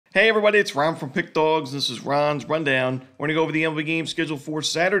Hey everybody, it's Ron from Pick Dawgz. This is Ron's Rundown. We're going to go over the MLB game scheduled for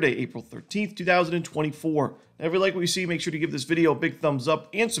Saturday, April 13th, 2024. Now, if you like what you see, make sure to give this video a big thumbs up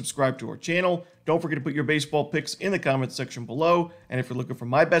and subscribe to our channel. Don't forget to put your baseball picks in the comments section below. And if you're looking for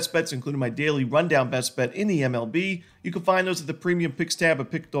my best bets, including my daily rundown best bet in the MLB, you can find those at the premium picks tab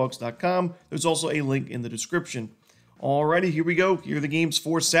at pickdawgz.com. There's also a link in the description. Alrighty, here we go. Here are the games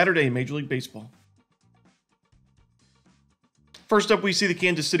for Saturday in Major League Baseball. First up, we see the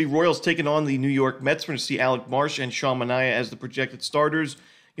Kansas City Royals taking on the New York Mets. We're going to see Alec Marsh and Sean Manaea as the projected starters.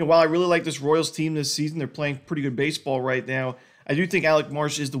 While I really like this Royals team this season, they're playing pretty good baseball right now. I do think Alec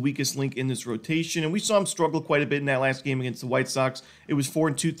Marsh is the weakest link in this rotation, and we saw him struggle quite a bit in that last game against the White Sox. It was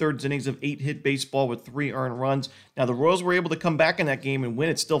 4 2/3 innings of 8-hit baseball with 3 earned runs. Now, the Royals were able to come back in that game and win.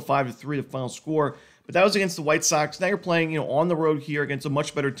 It's still 5-3 the final score. But that was against the White Sox. Now you're playing, on the road here against a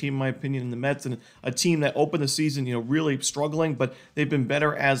much better team, in my opinion, than the Mets, and a team that opened the season, really struggling, but they've been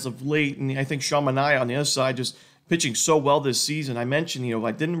better as of late. And I think Sean Manaea on the other side just pitching so well this season. I mentioned,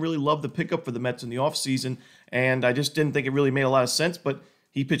 I didn't really love the pickup for the Mets in the offseason, and I just didn't think it really made a lot of sense, but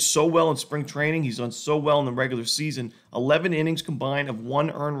he pitched so well in spring training. He's done so well in the regular season. 11 innings combined of 1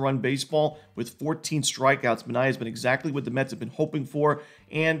 earned run baseball with 14 strikeouts. Manaea has been exactly what the Mets have been hoping for.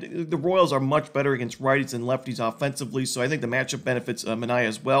 And the Royals are much better against righties and lefties offensively. So I think the matchup benefits Manaea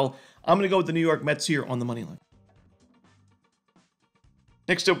as well. I'm going to go with the New York Mets here on the money line.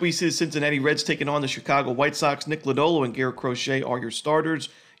 Next up, we see the Cincinnati Reds taking on the Chicago White Sox. Nick Lodolo and Garrett Crochet are your starters.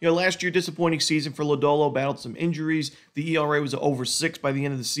 Last year, disappointing season for Lodolo, battled some injuries. The ERA was over 6 by the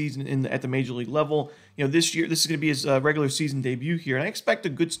end of the season at the major league level. This year, this is going to be his regular season debut here, and I expect a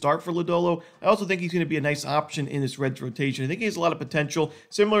good start for Lodolo. I also think he's going to be a nice option in this Reds rotation. I think he has a lot of potential,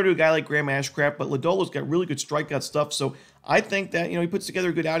 similar to a guy like Graham Ashcraft, but Lodolo's got really good strikeout stuff, so I think that, he puts together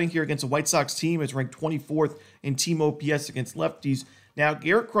a good outing here against a White Sox team that's ranked 24th in team OPS against lefties. Now,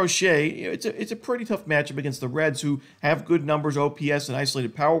 Garrett Crochet, it's a pretty tough matchup against the Reds, who have good numbers, OPS, and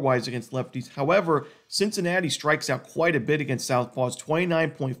isolated power-wise against lefties. However, Cincinnati strikes out quite a bit against southpaws,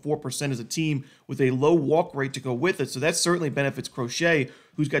 29.4% as a team, with a low walk rate to go with it. So that certainly benefits Crochet,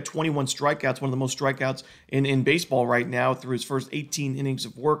 who's got 21 strikeouts, one of the most strikeouts in baseball right now through his first 18 innings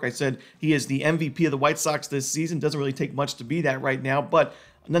of work. I said he is the MVP of the White Sox this season. Doesn't really take much to be that right now, but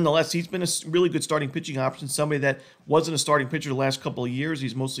nonetheless, he's been a really good starting pitching option, somebody that wasn't a starting pitcher the last couple of years.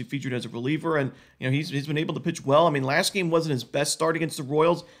 He's mostly featured as a reliever, and he's been able to pitch well. I mean, last game wasn't his best start against the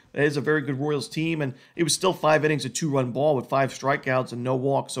Royals. That is a very good Royals team, and it was still 5 innings, a 2-run ball with 5 strikeouts and no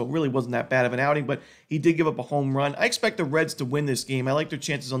walks, so it really wasn't that bad of an outing, but he did give up a home run. I expect the Reds to win this game. I like their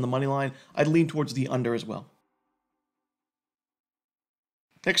chances on the money line. I'd lean towards the under as well.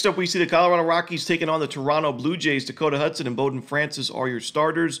 Next up, we see the Colorado Rockies taking on the Toronto Blue Jays. Dakota Hudson and Bowden Francis are your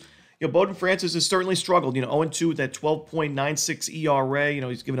starters. Bowden Francis has certainly struggled, 0-2 with that 12.96 ERA.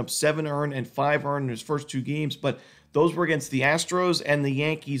 He's given up 7 earned and 5 earned in his first 2 games, but those were against the Astros and the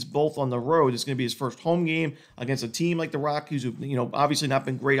Yankees, both on the road. It's going to be his first home game against a team like the Rockies, who've, obviously not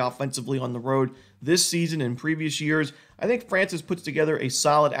been great offensively on the road this season and previous years. I think Francis puts together a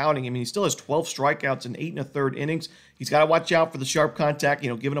solid outing. I mean, he still has 12 strikeouts in 8 1/3 innings. He's got to watch out for the sharp contact,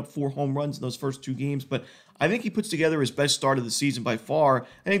 giving up 4 home runs in those first 2 games, but I think he puts together his best start of the season by far.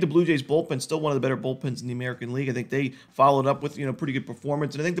 I think the Blue Jays bullpen, still one of the better bullpens in the American League. I think they followed up with, pretty good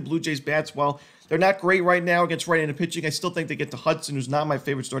performance. And I think the Blue Jays bats, while they're not great right now against right-handed pitching, I still think they get to Hudson, who's not my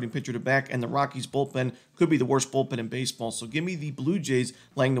favorite starting pitcher to back, and the Rockies bullpen could be the worst bullpen in baseball. So give me the Blue Jays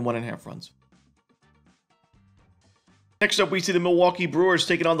laying the 1.5 runs. Next up, we see the Milwaukee Brewers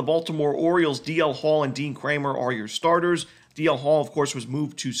taking on the Baltimore Orioles. DL Hall and Dean Kramer are your starters. DL Hall, of course, was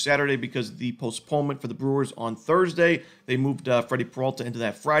moved to Saturday because of the postponement for the Brewers on Thursday. They moved Freddie Peralta into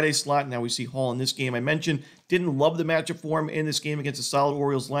that Friday slot. Now we see Hall in this game. I mentioned, didn't love the matchup for him in this game against a solid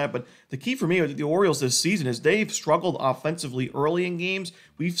Orioles lineup, but the key for me with the Orioles this season is they've struggled offensively early in games.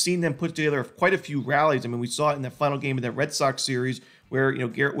 We've seen them put together quite a few rallies. I mean, we saw it in that final game of that Red Sox series where,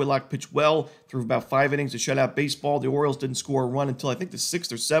 Garrett Whitlock pitched well through about 5 innings to shut out baseball. The Orioles didn't score a run until I think the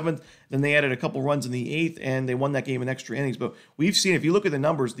 6th or 7th. Then they added a couple runs in the 8th, and they won that game in extra innings. But we've seen, if you look at the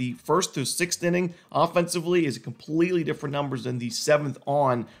numbers, the 1st to 6th inning offensively is completely different numbers than the 7th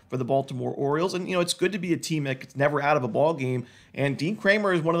on for the Baltimore Orioles. And, it's good to be a team that gets never out of a ball game. And Dean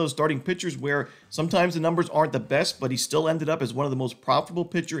Kramer is one of those starting pitchers where sometimes the numbers aren't the best, but he still ended up as one of the most profitable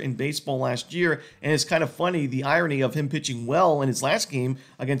pitcher in baseball last year. And it's kind of funny, the irony of him pitching well in his last game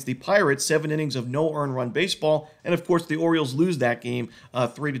against the Pirates, 7 innings of no earned run baseball. And of course, the Orioles lose that game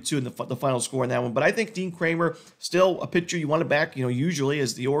 3-2 in the final score in that one. But I think Dean Kramer, still a pitcher you want to back, usually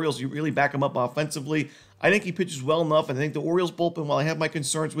as the Orioles, you really back him up offensively. I think he pitches well enough, and I think the Orioles bullpen, while I have my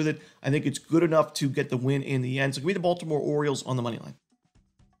concerns with it, I think it's good enough to get the win in the end. So give me the Baltimore Orioles on the money line.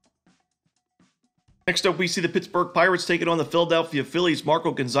 Next up, we see the Pittsburgh Pirates taking on the Philadelphia Phillies.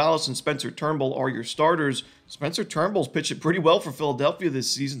 Marco Gonzalez and Spencer Turnbull are your starters. Spencer Turnbull's pitching pretty well for Philadelphia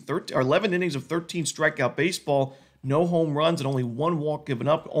this season. 11 innings of 13 strikeout baseball, no home runs, and only one walk given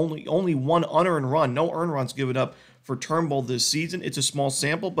up. Only one unearned run, no earned runs given up for Turnbull this season. It's a small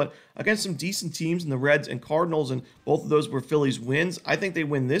sample, but against some decent teams in the Reds and Cardinals, and both of those were Phillies wins. I think they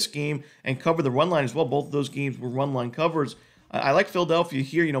win this game and cover the run line as well. Both of those games were run line covers. I like Philadelphia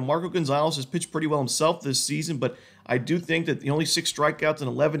here. You know, Marco Gonzalez has pitched pretty well himself this season, but I do think that the only 6 strikeouts in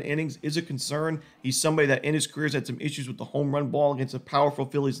 11 innings is a concern. He's somebody that in his career has had some issues with the home run ball against a powerful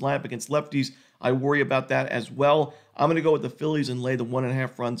Phillies lineup against lefties. I worry about that as well. I'm going to go with the Phillies and lay the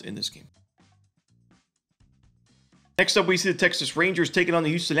 1.5 runs in this game. Next up, we see the Texas Rangers taking on the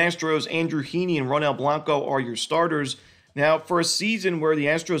Houston Astros. Andrew Heaney and Ronel Blanco are your starters. Now, for a season where the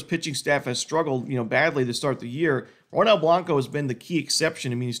Astros pitching staff has struggled, badly to start the year, Ronel Blanco has been the key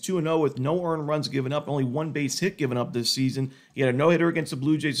exception. I mean, he's 2-0 with no earned runs given up, only one base hit given up this season. He had a no-hitter against the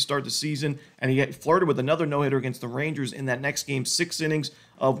Blue Jays to start the season, and he flirted with another no-hitter against the Rangers in that next game, 6 innings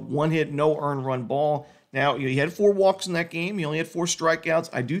of one hit, no earned run ball. Now, he had 4 walks in that game. He only had 4 strikeouts.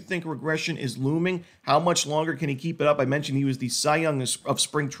 I do think regression is looming. How much longer can he keep it up? I mentioned he was the Cy Young of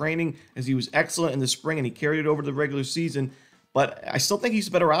spring training, as he was excellent in the spring, and he carried it over to the regular season. But I still think he's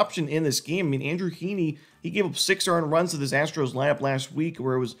a better option in this game. I mean, Andrew Heaney, he gave up 6 earned runs to this Astros lineup last week,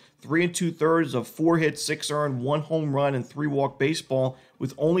 where it was 3 2/3 of 4 hits, 6 earned, 1 home run, and 3 walk baseball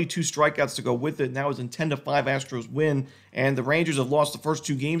with only 2 strikeouts to go with it. And that was a 10-5 Astros win. And the Rangers have lost the first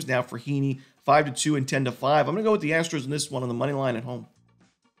 2 games now for Heaney, 5-2 and 10-5. I'm going to go with the Astros in this one on the money line at home.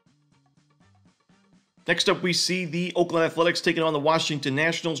 Next up, we see the Oakland Athletics taking on the Washington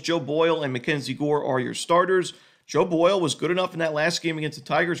Nationals. Joe Boyle and Mackenzie Gore are your starters. Joe Boyle was good enough in that last game against the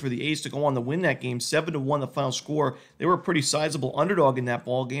Tigers for the A's to go on to win that game, 7-1 the final score. They were a pretty sizable underdog in that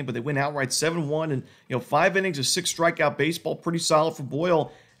ball game, but they win outright 7-1, and 5 innings of 6 strikeout baseball, pretty solid for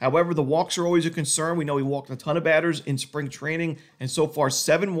Boyle. However, the walks are always a concern. We know he walked a ton of batters in spring training, and so far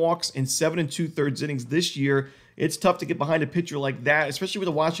 7 walks in 7 2/3 innings this year. It's tough to get behind a pitcher like that, especially with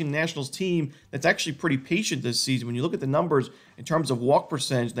the Washington Nationals team that's actually pretty patient this season. When you look at the numbers in terms of walk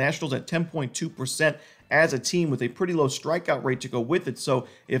percentage, the Nationals at 10.2% as a team with a pretty low strikeout rate to go with it. So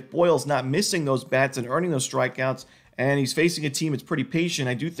if Boyle's not missing those bats and earning those strikeouts, and he's facing a team that's pretty patient,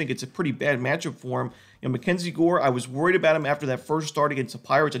 I do think it's a pretty bad matchup for him. Mackenzie Gore, I was worried about him after that first start against the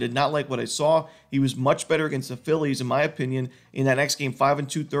Pirates. I did not like what I saw. He was much better against the Phillies, in my opinion, in that next game. 5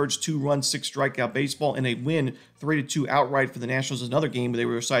 2/3, 2 runs, 6 strikeout baseball, and a win 3-2 outright for the Nationals. Another game where they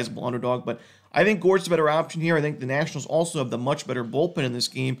were a sizable underdog, but I think Gore's the better option here. I think the Nationals also have the much better bullpen in this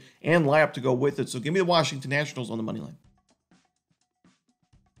game and lineup to go with it. So give me the Washington Nationals on the money line.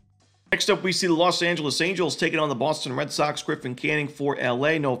 Next up, we see the Los Angeles Angels taking on the Boston Red Sox. Griffin Canning for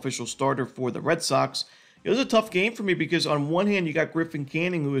LA, no official starter for the Red Sox. It was a tough game for me because on one hand, you got Griffin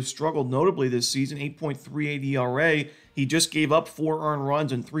Canning, who has struggled notably this season, 8.38 ERA. He just gave up 4 earned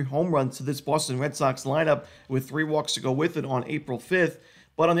runs and 3 home runs to this Boston Red Sox lineup with 3 walks to go with it on April 5th.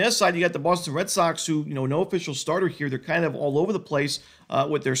 But on the other side, you got the Boston Red Sox, who, no official starter here. They're kind of all over the place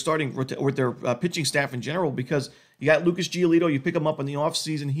with their pitching staff in general, because you got Lucas Giolito. You pick him up in the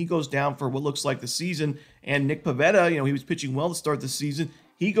offseason. He goes down for what looks like the season. And Nick Pivetta, he was pitching well to start the season.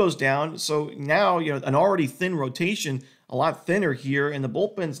 He goes down. So now, an already thin rotation, a lot thinner here. And the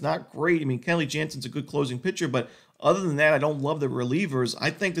bullpen's not great. I mean, Kenley Jansen's a good closing pitcher, but other than that, I don't love the relievers. I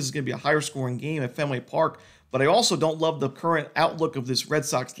think this is going to be a higher scoring game at Fenway Park. But I also don't love the current outlook of this Red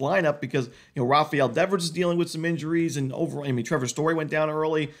Sox lineup because, Rafael Devers is dealing with some injuries, and Trevor Story went down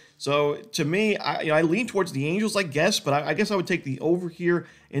early. So to me, I lean towards the Angels, I guess, but I guess I would take the over here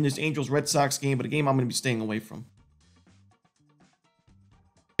in this Angels-Red Sox game, but a game I'm going to be staying away from.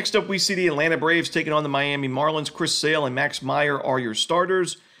 Next up, we see the Atlanta Braves taking on the Miami Marlins. Chris Sale and Max Meyer are your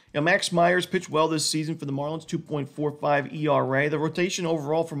starters. Max Myers pitched well this season for the Marlins, 2.45 ERA. The rotation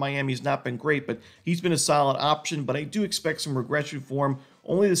overall for Miami has not been great, but he's been a solid option. But I do expect some regression for him.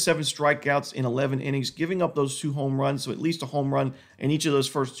 Only the 7 strikeouts in 11 innings, giving up those 2 home runs, so at least a home run in each of those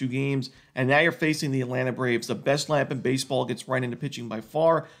first 2 games. And now you're facing the Atlanta Braves, the best lineup in baseball, gets right into pitching by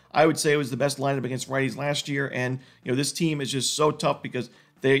far. I would say it was the best lineup against righties last year. And, this team is just so tough because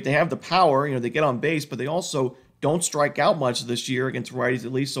they have the power, they get on base, but they also don't strike out much this year against righties,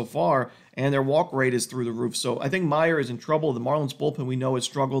 at least so far, and their walk rate is through the roof. So I think Meyer is in trouble. The Marlins bullpen, we know, has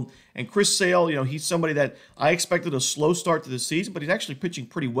struggled. And Chris Sale, he's somebody that I expected a slow start to the season, but he's actually pitching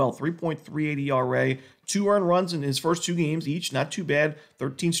pretty well. 3.38 ERA, 2 earned runs in his first 2 games each, not too bad.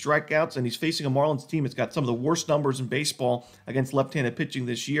 13 strikeouts, and he's facing a Marlins team that's got some of the worst numbers in baseball against left-handed pitching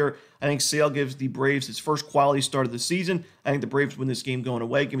this year. I think Sale gives the Braves his first quality start of the season. I think the Braves win this game going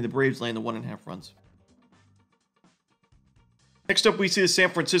away. Give me the Braves laying the 1.5 runs. Next up, we see the San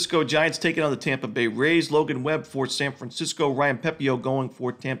Francisco Giants taking on the Tampa Bay Rays. Logan Webb for San Francisco, Ryan Pepio going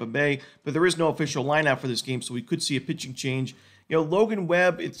for Tampa Bay, but there is no official lineup for this game, so we could see a pitching change. Logan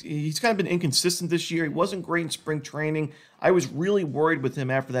Webb, he's kind of been inconsistent this year. He wasn't great in spring training. I was really worried with him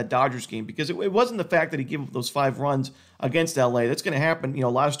after that Dodgers game because it wasn't the fact that he gave up those 5 runs against LA. That's going to happen. A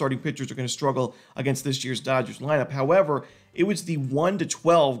lot of starting pitchers are going to struggle against this year's Dodgers lineup. However, it was the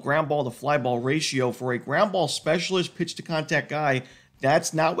 1-to-12 ground ball to fly ball ratio for a ground ball specialist, pitch to contact guy.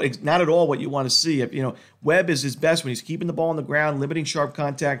 That's not at all what you want to see. Webb is his best when he's keeping the ball on the ground, limiting sharp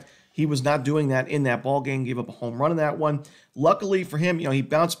contact. He was not doing that in that ball game, gave up a home run in that one. Luckily for him, he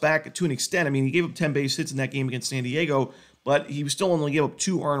bounced back to an extent. He gave up 10 base hits in that game against San Diego, but he still only gave up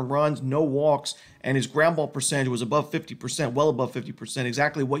 2 earned runs, no walks, and his ground ball percentage was above 50%, well above 50%,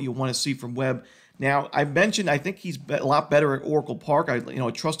 exactly what you want to see from Webb. Now, I mentioned I think he's a lot better at Oracle Park. I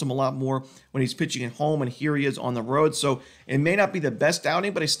trust him a lot more when he's pitching at home, and here he is on the road. So it may not be the best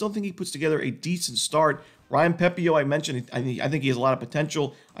outing, but I still think he puts together a decent start. Ryan Pepio, I mentioned, I think he has a lot of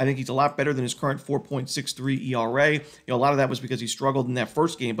potential. I think he's a lot better than his current 4.63 ERA. A lot of that was because he struggled in that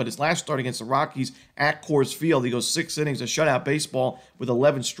first game, but his last start against the Rockies at Coors Field, he goes 6 innings, a shutout baseball with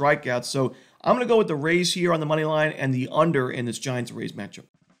 11 strikeouts. So I'm going to go with the Rays here on the money line and the under in this Giants-Rays matchup.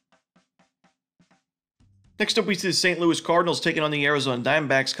 Next up, we see the St. Louis Cardinals taking on the Arizona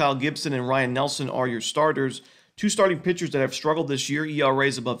Diamondbacks. Kyle Gibson and Ryan Nelson are your starters. 2 starting pitchers that have struggled this year.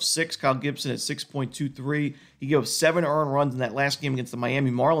 ERAs above 6. Kyle Gibson at 6.23. He gave up 7 earned runs in that last game against the Miami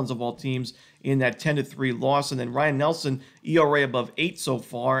Marlins of all teams in that 10-3 loss. And then Ryan Nelson, ERA above 8 so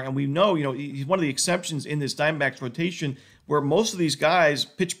far. And we know, he's one of the exceptions in this Diamondbacks rotation where most of these guys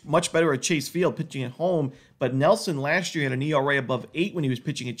pitch much better at Chase Field, pitching at home. But Nelson last year had an ERA above 8 when he was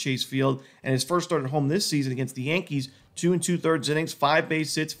pitching at Chase Field. And his first start at home this season against the Yankees, 2 2/3 innings, 5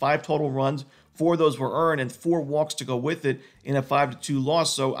 base hits, 5 total runs. 4 of those were earned and 4 walks to go with it in a 5-2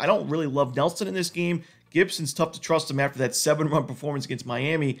 loss. So I don't really love Nelson in this game. Gibson's tough to trust him after that 7-run performance against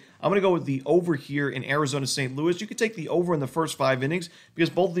Miami. I'm going to go with the over here in Arizona St. Louis. You could take the over in the first 5 innings because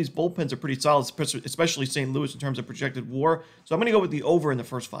both of these bullpens are pretty solid, especially St. Louis in terms of projected WAR. So I'm going to go with the over in the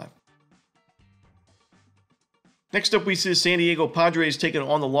first 5. Next up, we see the San Diego Padres taking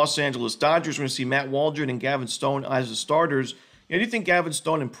on the Los Angeles Dodgers. We're going to see Matt Waldron and Gavin Stone as the starters. I do think Gavin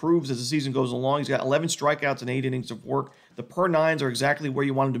Stone improves as the season goes along. He's got 11 strikeouts and 8 innings of work. The per 9s are exactly where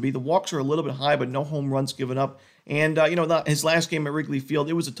you want him to be. The walks are a little bit high, but no home runs given up. And, his last game at Wrigley Field,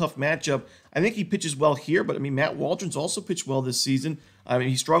 it was a tough matchup. I think he pitches well here, but, Matt Waldron's also pitched well this season.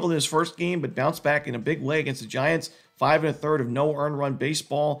 He struggled in his first game, but bounced back in a big way against the Giants. 5 1/3 of no earned run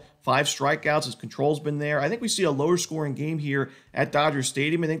baseball, 5 strikeouts. His control's been there. I think we see a lower scoring game here at Dodger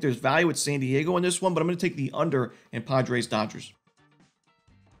Stadium. I think there's value at San Diego in this one, but I'm going to take the under in Padres-Dodgers.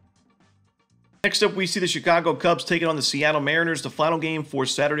 Next up, we see the Chicago Cubs taking on the Seattle Mariners. The final game for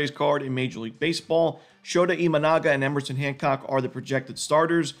Saturday's card in Major League Baseball. Shota Imanaga and Emerson Hancock are the projected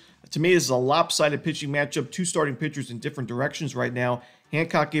starters. To me, this is a lopsided pitching matchup. 2 starting pitchers in different directions right now.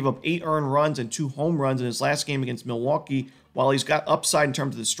 Hancock gave up 8 earned runs and 2 home runs in his last game against Milwaukee. While he's got upside in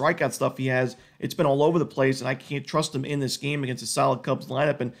terms of the strikeout stuff he has, it's been all over the place, and I can't trust him in this game against a solid Cubs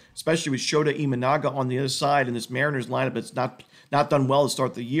lineup, and especially with Shota Imanaga on the other side in this Mariners lineup that's not done well to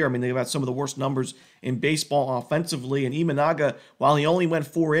start the year. They've had some of the worst numbers in baseball offensively, and Imanaga, while he only went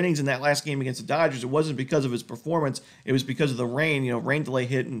 4 innings in that last game against the Dodgers, it wasn't because of his performance. It was because of the rain. Rain delay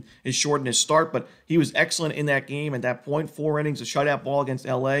hit and it shortened his start, but he was excellent in that game at that point. 4 innings, a shutout ball against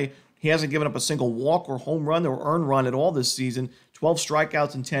LA. He hasn't given up a single walk or home run or earned run at all this season. 12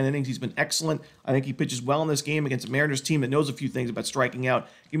 strikeouts in 10 innings. He's been excellent. I think he pitches well in this game against a Mariners team that knows a few things about striking out.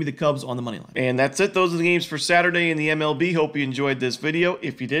 Give me the Cubs on the money line. And that's it. Those are the games for Saturday in the MLB. Hope you enjoyed this video.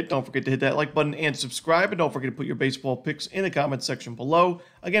 If you did, don't forget to hit that like button and subscribe. And don't forget to put your baseball picks in the comment section below.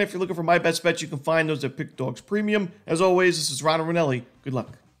 Again, if you're looking for my best bets, you can find those at Pick Dawgz Premium. As always, this is Romanelli. Good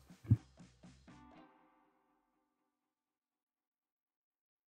luck.